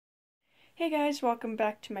Hey guys, welcome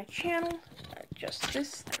back to my channel. Adjust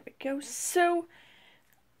this, there we go. So,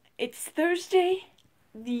 it's Thursday,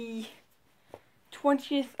 the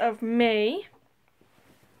 20th of May,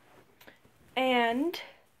 and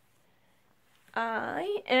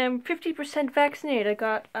I am 50% vaccinated. I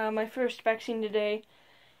got my first vaccine today,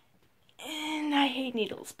 and I hate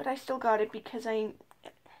needles, but I still got it because the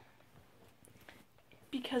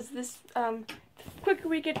quicker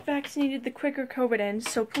we get vaccinated, the quicker COVID ends.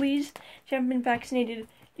 So please, if you haven't been vaccinated,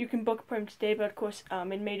 you can book appointments today, but of course,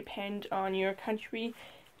 it may depend on your country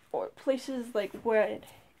or places like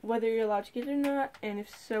whether you're allowed to get it or not, and if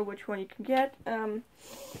so, which one you can get. But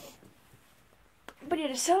yeah,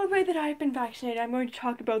 to celebrate that I've been vaccinated, I'm going to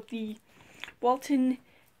talk about the Walton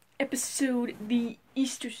episode, an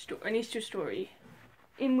Easter story,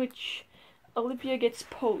 in which Olivia gets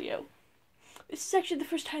polio. This is actually the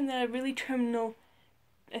first time that a really terminal,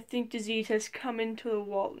 disease has come into the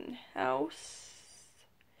Walton house.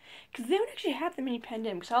 Because they don't actually have that many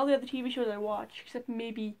pandemics. All the other TV shows I watch, except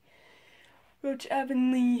maybe Roach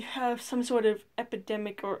Avonlea, have some sort of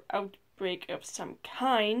epidemic or outbreak of some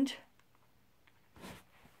kind.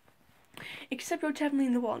 Except Roach Avonlea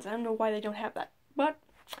and the Waltons. I don't know why they don't have that. But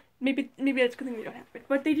maybe that's a good thing they don't have it.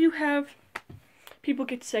 But they do have people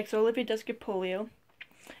get sick, so Olivia does get polio.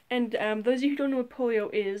 And those of you who don't know what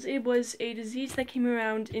polio is, it was a disease that came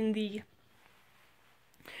around during the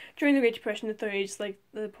Great Depression in the 30s. Like,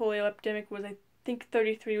 the polio epidemic was, I think,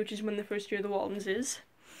 33, which is when the first year of the Waltons is.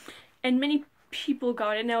 And many people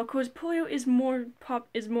got it. Now, of course, polio is more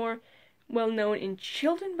well known in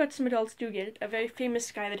children, but some adults do get it. A very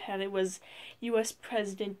famous guy that had it was U.S.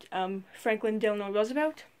 President Franklin Delano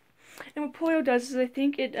Roosevelt. And what polio does is, I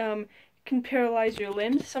think it can paralyze your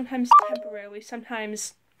limbs, sometimes temporarily,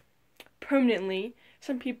 sometimes permanently.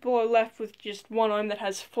 Some people are left with just one arm that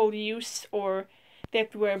has full use, or they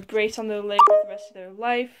have to wear a brace on their leg for the rest of their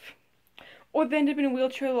life, or they end up in a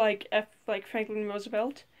wheelchair like Franklin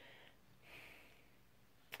Roosevelt,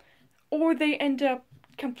 or they end up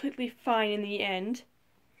completely fine in the end,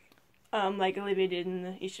 like Olivia did in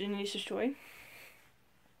the Easter story.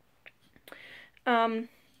 And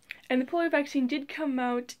the polio vaccine did come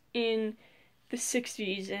out in the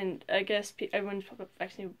 60s, and I guess everyone's probably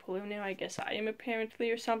vaccinated with polio now. I guess I am apparently,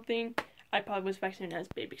 or something. I probably was vaccinated as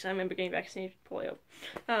a baby, because I remember getting vaccinated with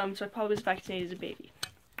polio. So I probably was vaccinated as a baby,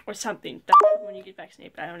 or something. That's when you get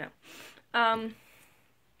vaccinated, but I don't know.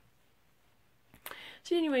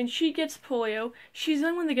 So anyway, and she gets polio. She's the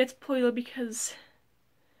only one that gets polio because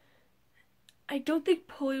I don't think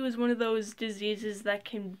polio is one of those diseases that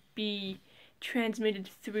can be transmitted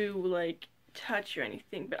through, like, touch or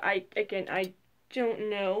anything, but I don't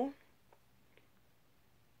know.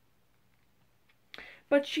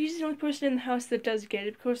 But she's the only person in the house that does get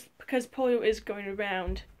it, because polio is going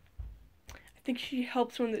around. I think she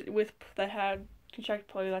helps one that had contracted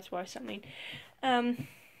polio, that's why something. And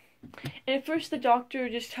at first the doctor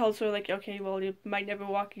just tells her, like, okay, well, you might never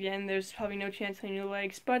walk again, there's probably no chance on your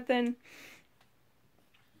legs, but then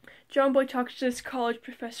John Boy talks to this college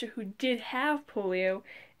professor who did have polio,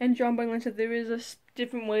 and John Boy learns that there is a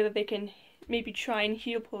different way that they can maybe try and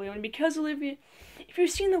heal polio. And because Olivia, if you've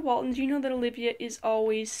seen the Waltons, you know that Olivia is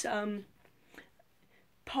always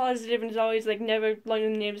positive and is always, like, never lying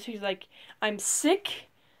in the neighbors. She's like, I'm sick,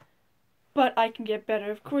 but I can get better.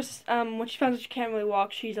 Of course, when she finds out she can't really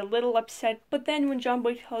walk, she's a little upset. But then when John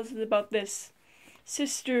Boy tells her about this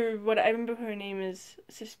sister, what I remember her name is,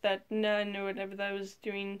 that nun or whatever that was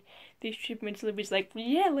doing these treatments, Olivia's like,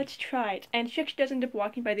 yeah, let's try it. And she actually does end up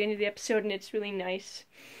walking by the end of the episode, and it's really nice.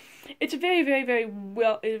 It's a very, very,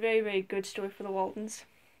 very good story for the Waltons.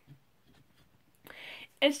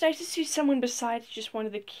 And it's nice to see someone besides just one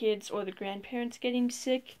of the kids or the grandparents getting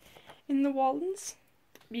sick in the Waltons,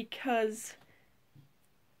 because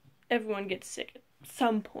everyone gets sick at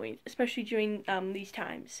some point, especially during these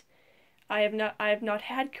times. I have not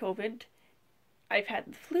had COVID. I've had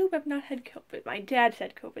the flu, but I've not had COVID. My dad's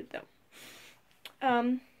had COVID,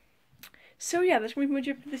 though. So yeah, that's going to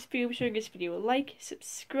be much for this video. Be sure to give this video a like,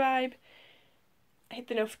 subscribe, hit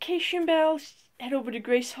the notification bell, head over to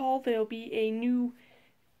Grace Hall. There'll be a new,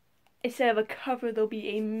 instead of a cover, there'll be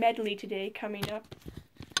a medley today coming up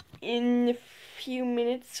in a few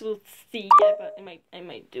minutes. We'll see, yeah, but I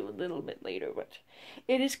might do a little bit later, but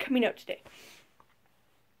it is coming out today.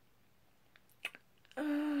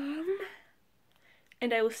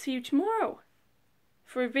 And I will see you tomorrow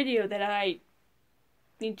for a video that I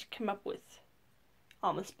need to come up with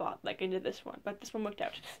on the spot, like I did this one, but this one worked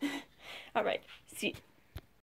out. Alright, see you.